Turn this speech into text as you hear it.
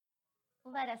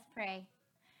Let us pray.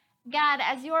 God,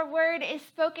 as your word is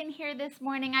spoken here this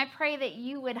morning, I pray that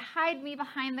you would hide me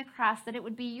behind the cross, that it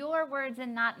would be your words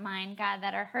and not mine, God,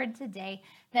 that are heard today,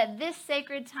 that this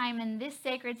sacred time and this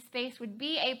sacred space would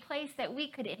be a place that we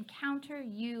could encounter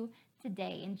you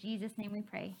today. In Jesus' name we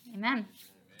pray. Amen.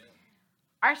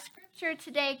 Our scripture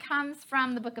today comes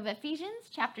from the book of Ephesians,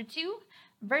 chapter 2,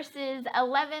 verses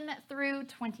 11 through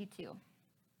 22.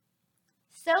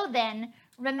 So then,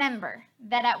 remember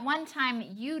that at one time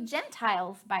you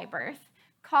Gentiles by birth,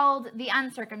 called the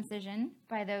uncircumcision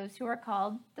by those who are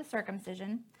called the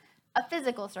circumcision, a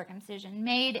physical circumcision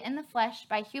made in the flesh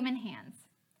by human hands.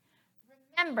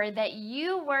 Remember that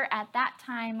you were at that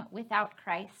time without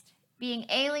Christ, being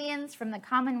aliens from the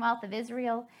commonwealth of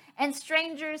Israel and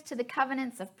strangers to the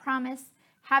covenants of promise,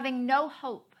 having no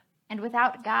hope and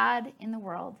without God in the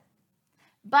world.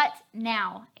 But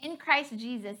now, in Christ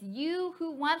Jesus, you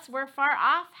who once were far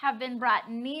off have been brought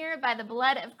near by the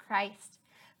blood of Christ,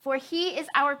 for he is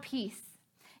our peace.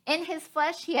 In his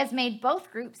flesh, he has made both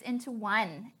groups into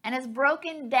one and has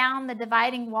broken down the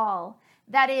dividing wall,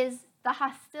 that is, the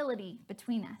hostility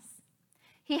between us.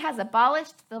 He has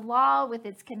abolished the law with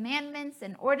its commandments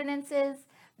and ordinances,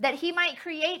 that he might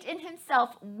create in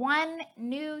himself one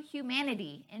new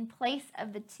humanity in place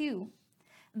of the two,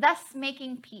 thus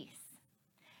making peace,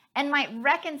 and might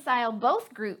reconcile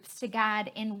both groups to God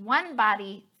in one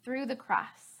body through the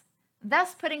cross,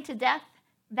 thus putting to death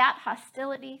that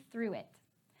hostility through it.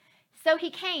 So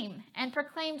he came and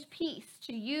proclaimed peace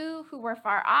to you who were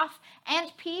far off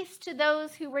and peace to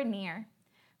those who were near.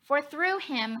 For through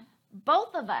him,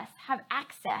 both of us have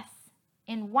access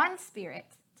in one spirit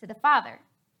to the Father.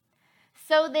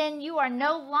 So then you are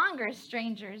no longer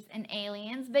strangers and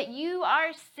aliens, but you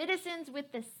are citizens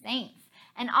with the saints,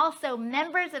 and also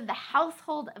members of the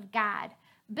household of God,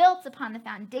 built upon the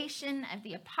foundation of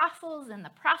the apostles and the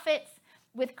prophets,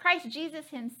 with Christ Jesus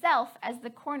himself as the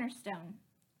cornerstone.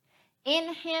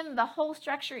 In him, the whole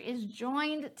structure is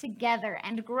joined together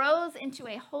and grows into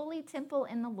a holy temple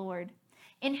in the Lord,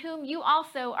 in whom you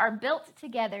also are built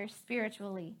together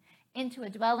spiritually into a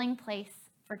dwelling place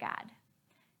for God.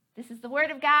 This is the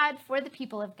word of God for the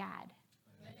people of God.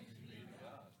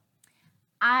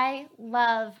 I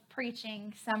love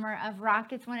preaching Summer of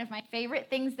Rock. It's one of my favorite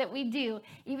things that we do,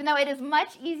 even though it is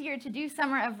much easier to do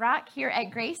Summer of Rock here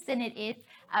at Grace than it is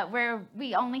where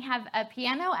we only have a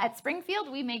piano at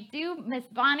Springfield. We make do. Miss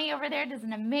Bonnie over there does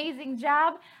an amazing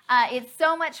job. It's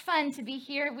so much fun to be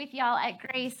here with y'all at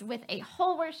Grace with a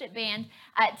whole worship band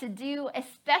to do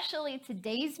especially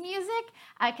today's music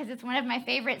because it's one of my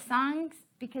favorite songs,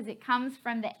 because it comes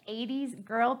from the 80s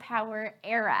girl power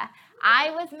era.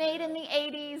 I was made in the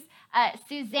 80s.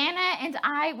 Susanna and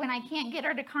I, when I can't get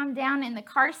her to calm down in the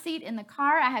car seat in the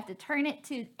car, I have to turn it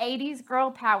to 80s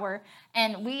girl power,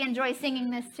 and we enjoy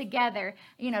singing this together.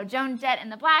 You know, Joan Jett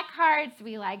and the Blackhearts,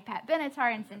 we like Pat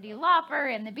Benatar and Cyndi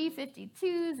Lauper and the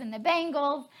B-52s and the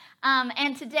Bangles.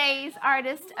 And today's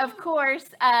artist, of course,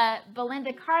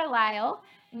 Belinda Carlisle.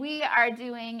 We are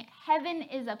doing Heaven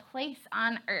is a Place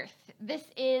on Earth. This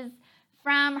is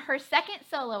from her second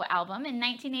solo album in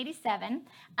 1987.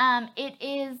 It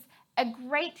is a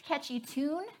great catchy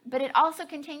tune, but it also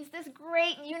contains this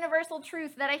great universal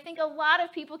truth that I think a lot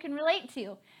of people can relate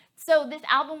to. So this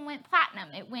album went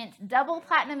platinum. It went double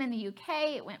platinum in the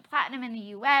UK. It went platinum in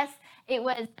the US. It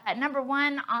was number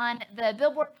one on the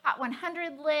Billboard Hot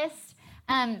 100 list.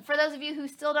 For those of you who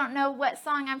still don't know what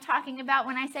song I'm talking about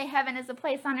when I say Heaven is a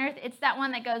Place on Earth, it's that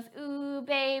one that goes, ooh,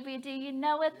 baby, do you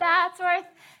know what that's worth?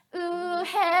 Ooh,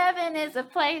 heaven is a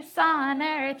place on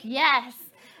earth. Yes.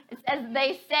 It says,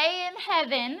 they say in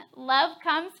heaven, love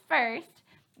comes first.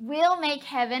 We'll make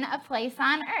heaven a place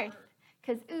on earth.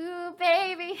 Because, ooh,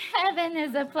 baby, heaven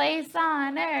is a place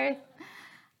on earth.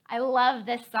 I love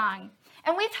this song.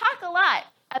 And we talk a lot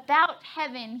about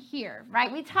heaven here, right?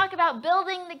 We talk about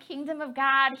building the kingdom of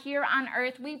God here on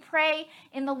earth. We pray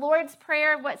in the Lord's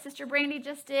Prayer, what Sister Brandy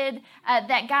just did,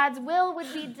 that God's will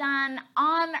would be done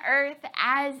on earth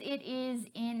as it is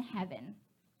in heaven.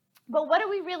 But what do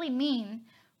we really mean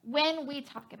when we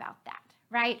talk about that,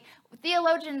 right?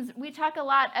 Theologians, we talk a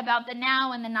lot about the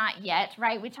now and the not yet,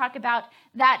 right? We talk about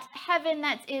that heaven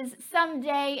that is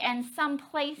someday and some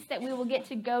place that we will get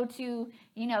to go to,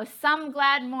 you know, some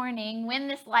glad morning when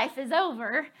this life is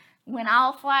over, when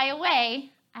I'll fly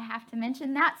away. I have to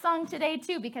mention that song today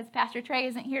too, because Pastor Trey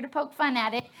isn't here to poke fun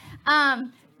at it.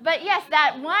 But yes,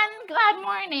 that one glad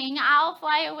morning, I'll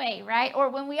fly away, right? Or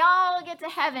when we all get to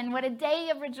heaven, what a day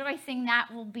of rejoicing that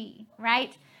will be,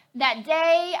 right? That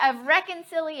day of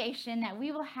reconciliation that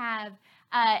we will have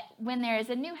when there is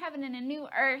a new heaven and a new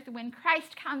earth, when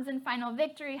Christ comes in final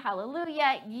victory,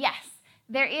 hallelujah, yes,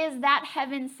 There is that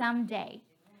heaven someday.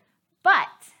 But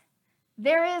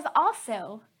there is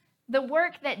also the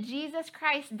work that Jesus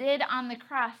Christ did on the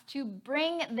cross to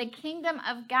bring the kingdom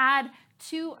of God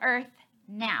to earth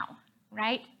now,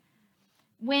 right?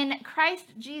 When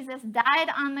Christ Jesus died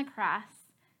on the cross,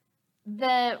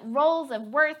 the roles of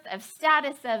worth, of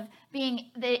status, of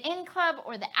being the in club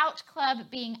or the out club,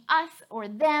 being us or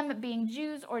them, being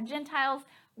Jews or Gentiles,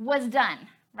 was done,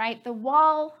 right? The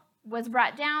wall was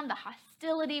brought down, the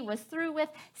hostility was through with.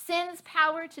 Sin's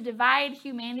power to divide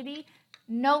humanity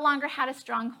no longer had a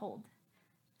stronghold.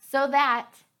 So that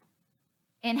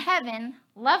in heaven,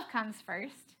 love comes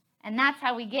first, and that's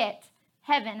how we get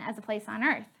heaven as a place on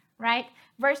earth, right?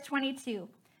 Verse 22,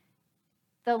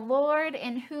 the Lord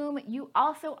in whom you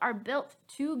also are built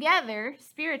together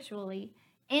spiritually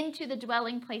into the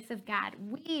dwelling place of God.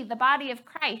 We, the body of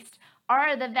Christ,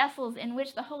 are the vessels in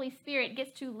which the Holy Spirit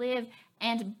gets to live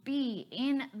and be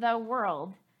in the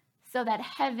world so that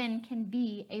heaven can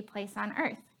be a place on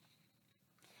earth.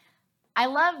 I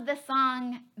love the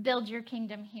song Build Your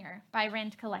Kingdom Here by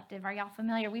Rend Collective. Are y'all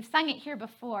familiar? We've sung it here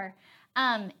before.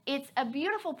 It's a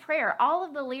beautiful prayer. All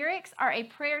of the lyrics are a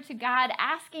prayer to God,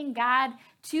 asking God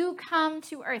to come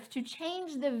to earth, to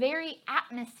change the very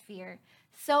atmosphere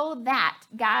so that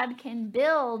God can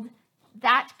build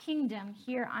that kingdom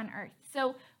here on earth.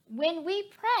 So when we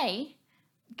pray,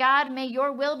 God, may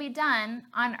your will be done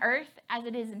on earth as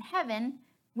it is in heaven,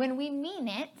 when we mean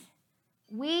it,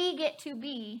 we get to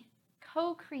be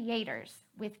co-creators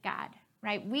with God,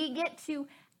 right? We get to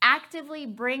actively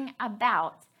bring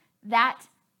about that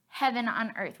heaven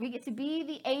on earth. We get to be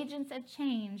the agents of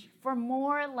change for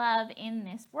more love in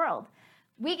this world.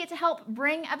 We get to help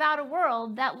bring about a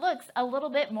world that looks a little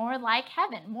bit more like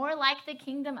heaven, more like the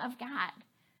kingdom of God.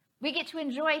 We get to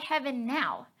enjoy heaven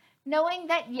now, knowing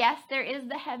that, yes, there is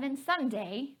the heaven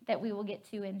someday that we will get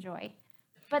to enjoy,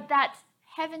 but that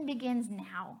heaven begins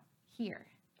now, here,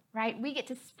 right? We get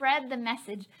to spread the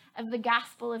message of the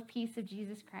gospel of peace of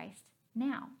Jesus Christ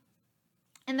now.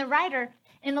 And the writer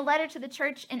in the letter to the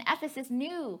church in Ephesus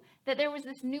knew that there was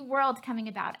this new world coming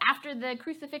about after the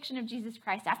crucifixion of Jesus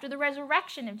Christ, after the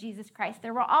resurrection of Jesus Christ.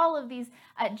 There were all of these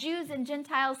Jews and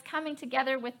Gentiles coming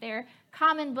together with their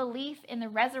common belief in the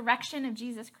resurrection of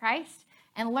Jesus Christ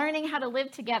and learning how to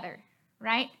live together,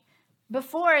 right?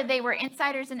 Before, they were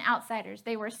insiders and outsiders.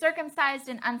 They were circumcised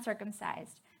and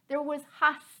uncircumcised. There was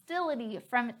hostility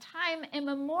from time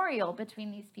immemorial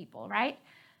between these people, right?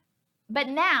 But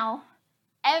now,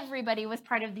 everybody was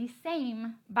part of the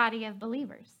same body of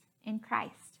believers in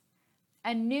Christ.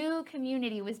 A new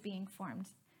community was being formed,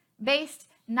 based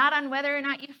not on whether or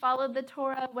not you followed the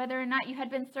Torah, whether or not you had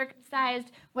been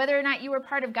circumcised, whether or not you were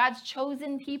part of God's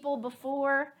chosen people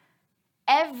before.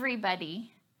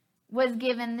 Everybody was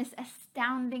given this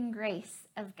astounding grace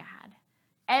of God.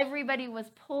 Everybody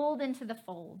was pulled into the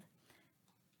fold.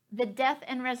 The death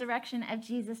and resurrection of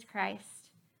Jesus Christ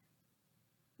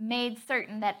made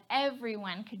certain that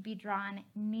everyone could be drawn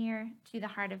near to the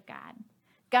heart of God.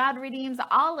 God redeems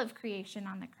all of creation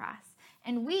on the cross.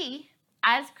 And we,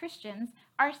 as Christians,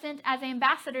 are sent as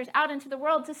ambassadors out into the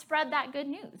world to spread that good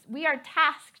news. We are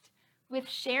tasked with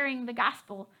sharing the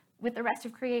gospel with the rest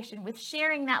of creation, with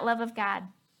sharing that love of God.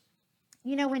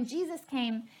 You know, when Jesus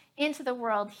came into the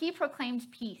world, he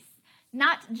proclaimed peace,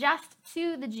 not just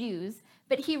to the Jews,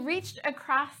 but he reached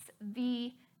across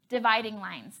the dividing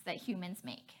lines that humans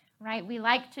make, right? We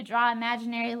like to draw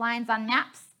imaginary lines on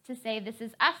maps to say this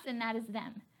is us and that is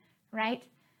them, right?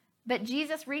 But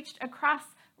Jesus reached across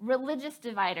religious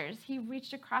dividers. He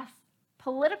reached across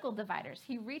political dividers.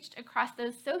 He reached across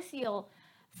those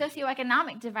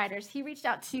socioeconomic dividers. He reached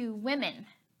out to women,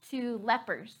 to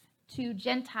lepers, to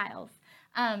Gentiles,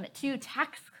 to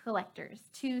tax collectors,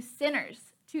 to sinners,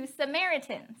 to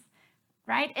Samaritans,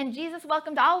 right? And Jesus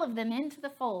welcomed all of them into the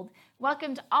fold,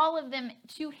 welcomed all of them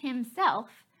to himself,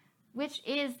 which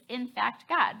is in fact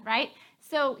God, right?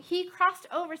 So he crossed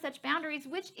over such boundaries,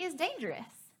 which is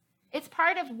dangerous. It's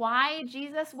part of why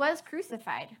Jesus was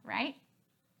crucified, right?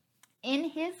 In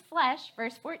his flesh,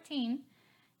 verse 14,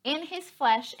 in his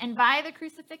flesh and by the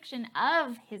crucifixion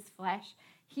of his flesh,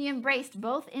 he embraced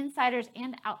both insiders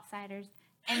and outsiders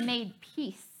and made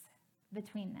peace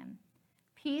between them.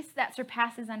 Peace that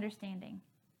surpasses understanding.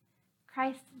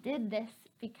 Christ did this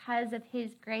because of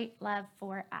his great love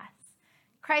for us.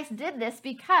 Christ did this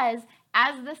because,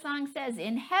 as the song says,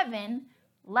 in heaven,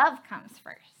 love comes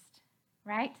first,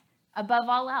 right? Above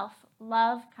all else,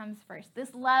 love comes first.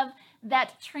 This love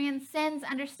that transcends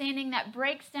understanding, that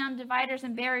breaks down dividers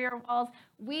and barrier walls.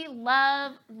 We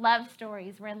love love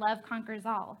stories where love conquers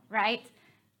all, right?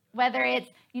 whether it's,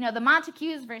 the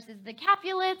Montagues versus the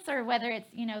Capulets, or whether it's,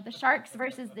 the Sharks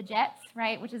versus the Jets,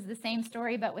 right, which is the same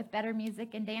story but with better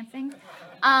music and dancing,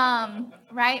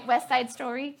 right, West Side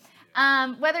Story.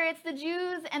 Whether it's the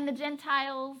Jews and the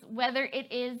Gentiles, whether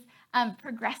it is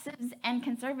progressives and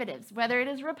conservatives, whether it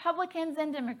is Republicans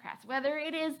and Democrats, whether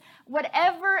it is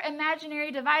whatever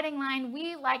imaginary dividing line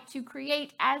we like to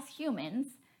create as humans,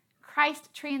 Christ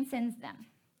transcends them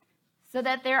so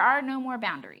that there are no more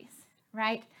boundaries,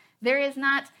 right? There is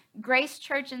not Grace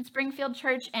Church and Springfield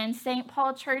Church and St.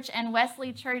 Paul Church and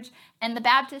Wesley Church and the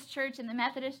Baptist Church and the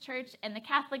Methodist Church and the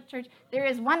Catholic Church. There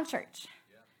is one church,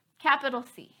 capital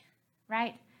C,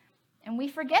 right? And we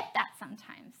forget that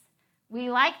sometimes. We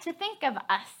like to think of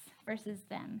us versus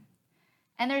them.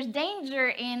 And there's danger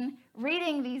in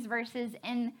reading these verses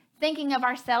and thinking of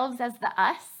ourselves as the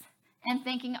us and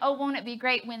thinking, oh, won't it be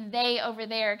great when they over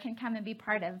there can come and be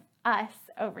part of us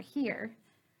over here?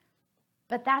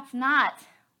 But that's not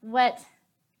what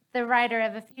the writer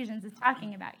of Ephesians is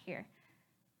talking about here.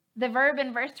 The verb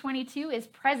in verse 22 is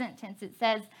present tense. It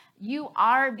says, you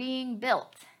are being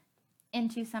built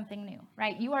into something new,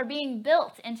 right? You are being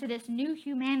built into this new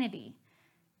humanity.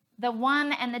 The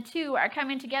one and the two are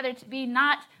coming together to be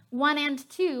not one and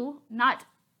two, not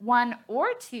one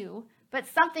or two, but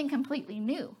something completely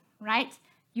new, right?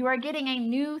 You are getting a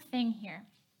new thing here,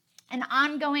 an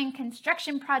ongoing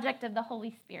construction project of the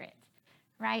Holy Spirit,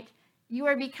 right? You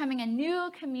are becoming a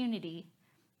new community,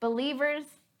 believers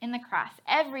in the cross.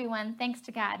 Everyone, thanks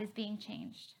to God, is being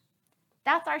changed.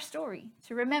 That's our story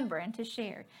to remember and to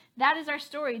share. That is our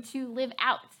story to live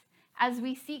out as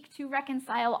we seek to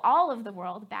reconcile all of the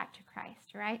world back to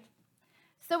Christ, right?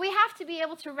 So we have to be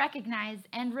able to recognize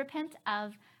and repent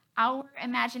of our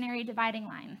imaginary dividing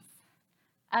lines,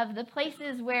 of the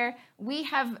places where we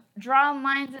have drawn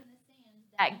lines in the sand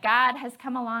that God has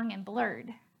come along and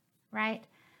blurred, right?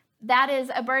 That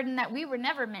is a burden that we were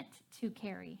never meant to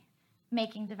carry,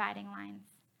 making dividing lines.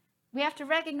 We have to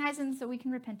recognize them so we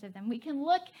can repent of them. We can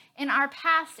look in our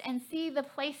past and see the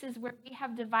places where we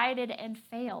have divided and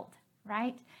failed,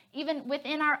 right? Even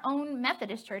within our own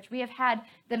Methodist church, we have had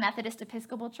the Methodist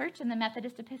Episcopal Church and the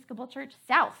Methodist Episcopal Church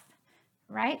South,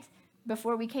 right?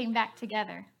 Before we came back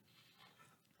together.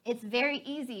 It's very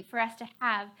easy for us to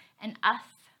have an us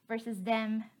versus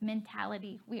them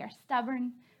mentality. We are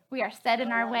stubborn. We are set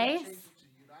in our ways.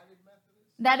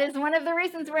 That is one of the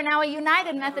reasons we're now a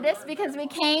United Methodist, because we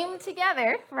came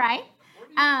together, right?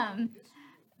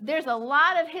 There's a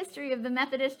lot of history of the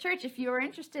Methodist Church. If you are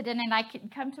interested in it, I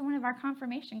could come to one of our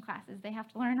confirmation classes. They have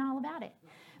to learn all about it.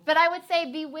 But I would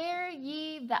say, beware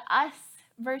ye the us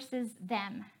versus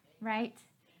them, right?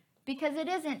 Because it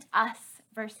isn't us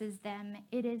versus them.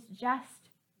 It is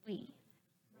just we.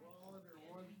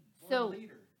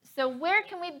 So where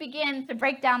can we begin to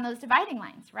break down those dividing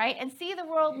lines, right? And see the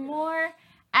world more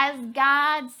as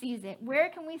God sees it. Where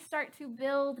can we start to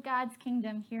build God's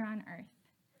kingdom here on earth?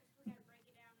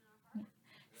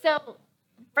 So,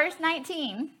 verse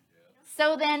 19,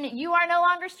 so then you are no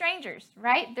longer strangers,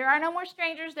 right? There are no more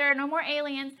strangers. There are no more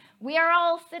aliens. We are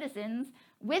all citizens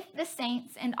with the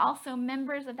saints and also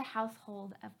members of the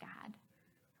household of God,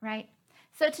 right?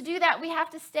 So to do that, we have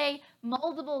to stay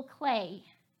moldable clay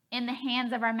in the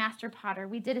hands of our master potter.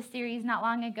 We did a series not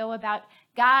long ago about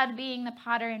God being the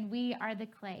potter and we are the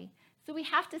clay. So we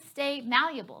have to stay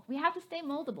malleable. We have to stay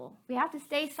moldable. We have to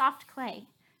stay soft clay,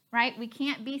 right? We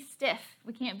can't be stiff.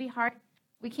 We can't be hard.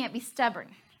 We can't be stubborn,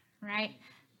 right?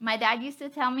 My dad used to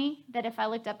tell me that if I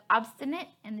looked up obstinate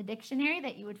in the dictionary,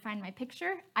 that you would find my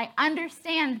picture. I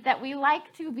understand that we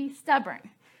like to be stubborn,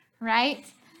 right?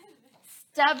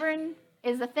 Stubborn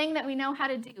is a thing that we know how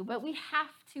to do, but we have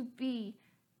to be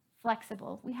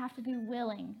flexible. We have to be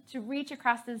willing to reach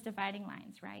across those dividing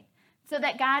lines, right? So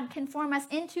that God can form us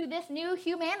into this new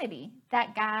humanity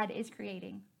that God is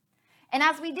creating. And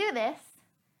as we do this,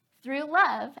 through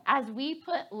love, as we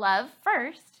put love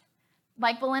first,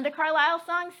 like Belinda Carlisle's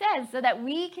song says, so that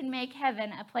we can make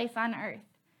heaven a place on earth.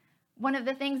 One of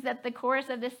the things that the chorus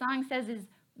of this song says is,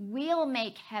 we'll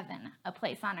make heaven a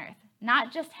place on earth.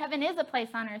 Not just heaven is a place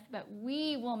on earth, but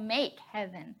we will make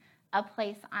heaven a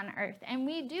place on earth. And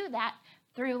we do that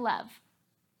through love.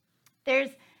 There's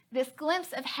this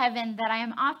glimpse of heaven that I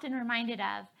am often reminded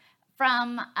of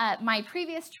from my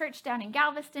previous church down in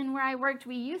Galveston where I worked.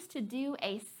 We used to do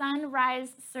a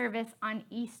sunrise service on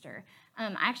Easter.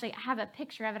 I actually have a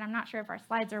picture of it. I'm not sure if our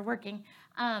slides are working.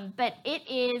 But it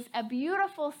is a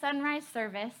beautiful sunrise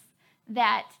service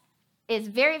that is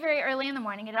very, very early in the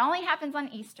morning. It only happens on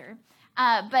Easter.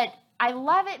 But I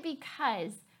love it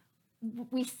because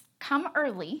we come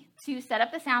early to set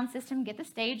up the sound system, get the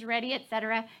stage ready,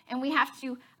 etc. And we have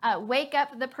to wake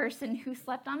up the person who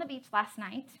slept on the beach last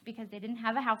night because they didn't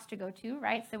have a house to go to,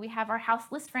 right? So we have our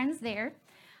houseless friends there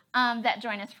that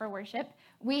join us for worship.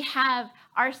 We have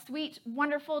our sweet,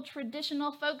 wonderful,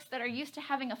 traditional folks that are used to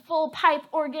having a full pipe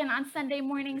organ on Sunday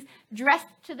mornings, dressed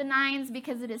to the nines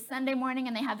because it is Sunday morning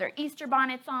and they have their Easter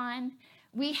bonnets on.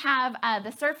 We have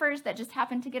the surfers that just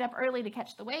happened to get up early to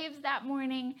catch the waves that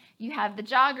morning. You have the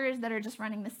joggers that are just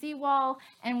running the seawall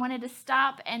and wanted to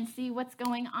stop and see what's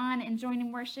going on and join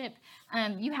in worship.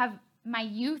 You have my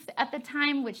youth at the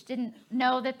time, which didn't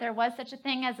know that there was such a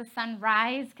thing as a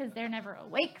sunrise because they're never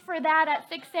awake for that at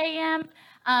 6 a.m.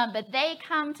 But they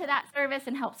come to that service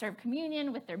and help serve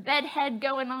communion with their bedhead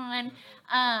going on.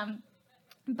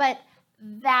 But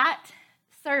that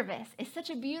service is such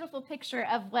a beautiful picture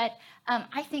of what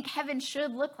I think heaven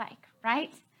should look like,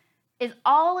 right? Is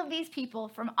all of these people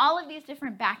from all of these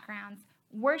different backgrounds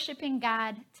worshiping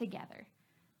God together.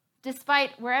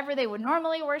 Despite wherever they would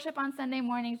normally worship on Sunday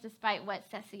mornings, despite what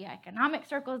socioeconomic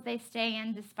circles they stay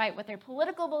in, despite what their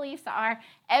political beliefs are,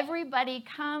 everybody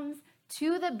comes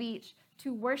to the beach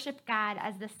to worship God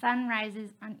as the sun rises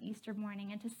on Easter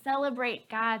morning and to celebrate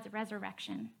God's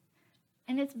resurrection.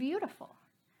 And it's beautiful.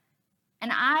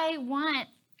 And I want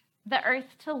the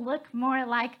earth to look more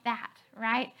like that,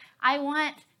 right? I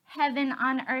want heaven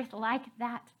on earth like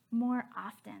that more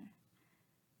often.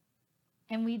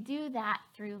 And we do that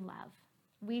through love.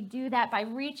 We do that by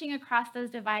reaching across those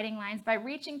dividing lines, by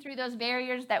reaching through those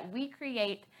barriers that we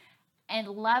create and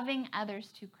loving others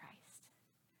to Christ.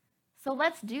 So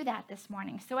let's do that this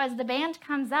morning. So as the band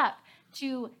comes up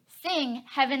to sing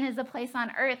Heaven is a Place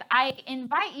on Earth, I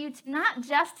invite you to not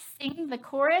just sing the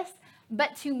chorus,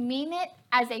 but to mean it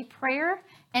as a prayer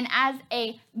and as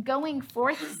a going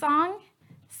forth song,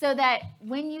 so that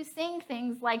when you sing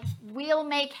things like, we'll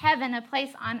make heaven a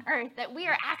place on earth, that we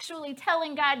are actually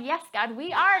telling God, yes, God,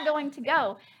 we are going to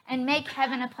go and make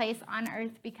heaven a place on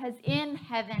earth, because in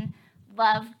heaven,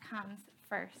 love comes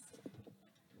first.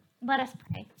 Let us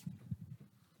pray.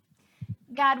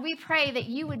 God, we pray that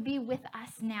you would be with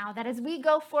us now, that as we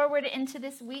go forward into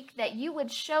this week, that you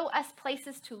would show us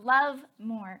places to love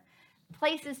more,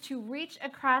 places to reach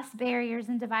across barriers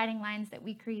and dividing lines that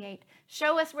we create.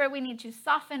 Show us where we need to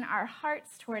soften our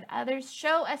hearts toward others.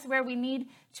 Show us where we need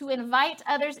to invite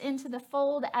others into the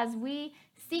fold as we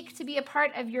seek to be a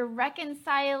part of your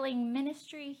reconciling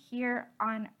ministry here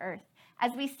on earth.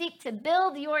 As we seek to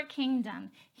build your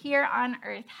kingdom here on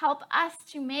earth, help us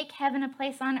to make heaven a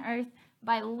place on earth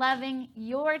by loving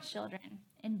your children.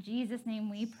 In Jesus' name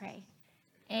we pray.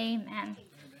 Amen.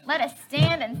 Let us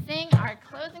stand and sing our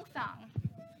closing song.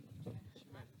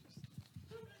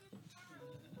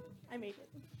 I made it.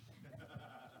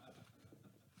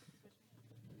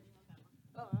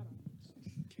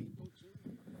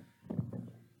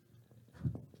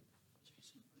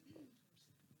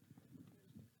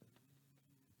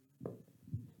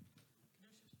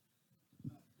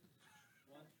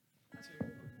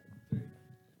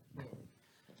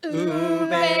 Ooh,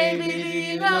 baby, do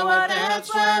you know what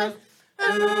that's worth?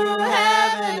 Ooh,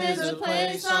 heaven is a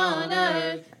place on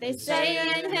earth. They say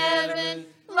in heaven,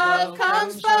 love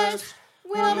comes first.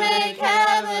 We'll make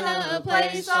heaven a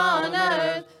place on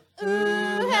earth.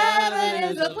 Ooh, heaven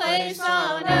is a place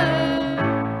on earth.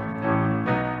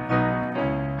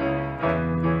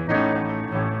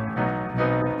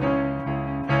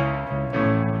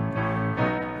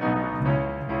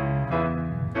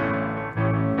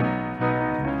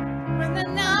 When the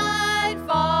night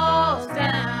falls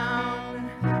down,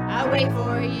 I wait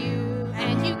for you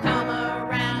and you come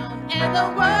around, and the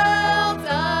world's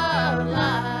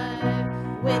alive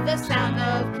with the sound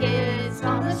of kids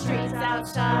on the streets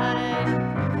outside.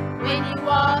 When you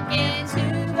walk into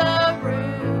the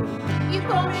room, you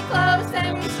pull me close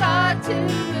and we start to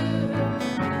move,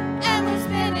 and we're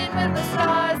spinning with the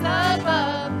stars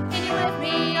above, and you lift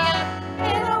me up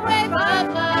in a wave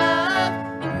of love.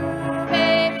 Ooh,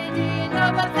 baby, do you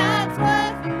know what that's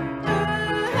worth?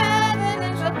 Ooh, heaven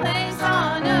is a place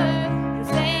on earth. You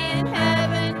say in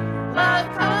heaven, love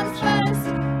comes first.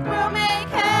 We'll make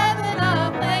heaven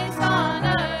a place on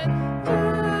earth.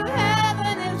 Ooh,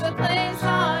 heaven is a place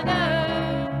on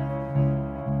earth.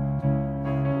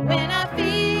 When I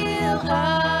feel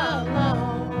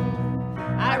alone,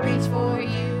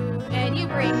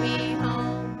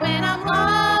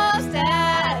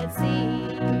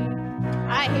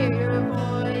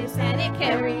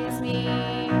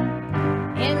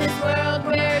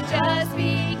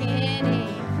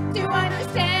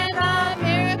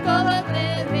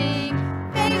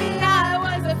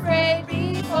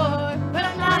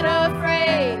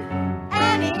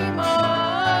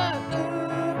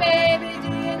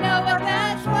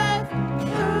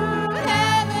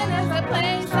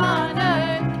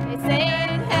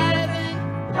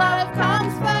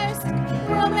 comes first,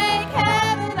 we'll make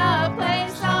heaven a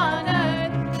place on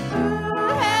earth. Ooh,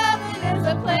 heaven is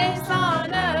a place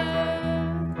on earth.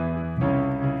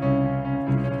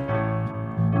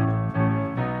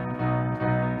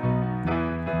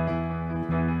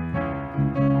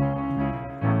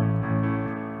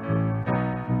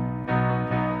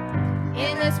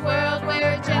 In this world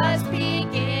we're just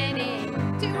beginning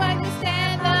to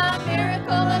understand the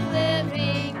miracle of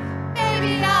living.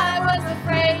 Maybe I was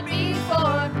afraid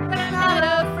before, but I'm not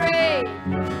afraid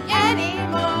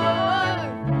anymore.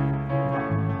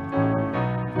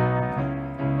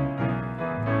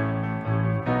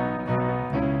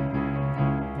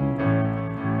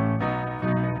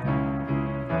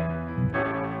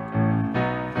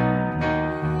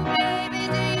 Baby,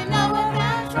 do you know what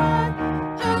that's worth?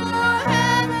 Ooh,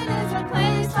 heaven is a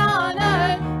place on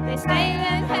earth. They say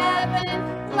in heaven,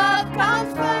 love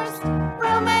comes first.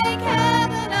 We'll make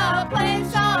heaven a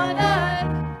place on earth.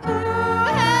 Ooh,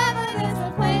 heaven is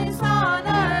a place on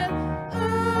earth.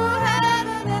 Ooh,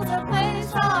 heaven is a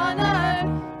place on earth.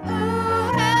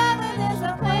 Ooh, heaven is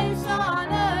a place on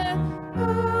earth.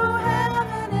 Ooh,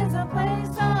 heaven is a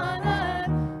place on earth.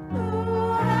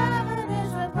 Ooh, heaven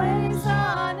is a place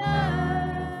on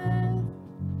earth.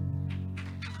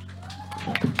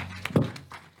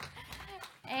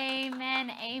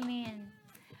 Amen. Amen.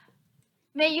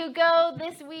 May you go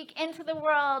this week into the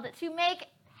world to make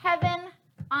heaven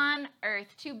on earth,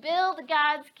 to build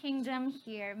God's kingdom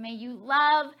here. May you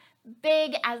love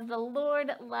big as the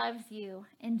Lord loves you.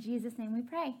 In Jesus' name we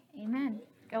pray. Amen.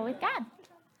 Go with God.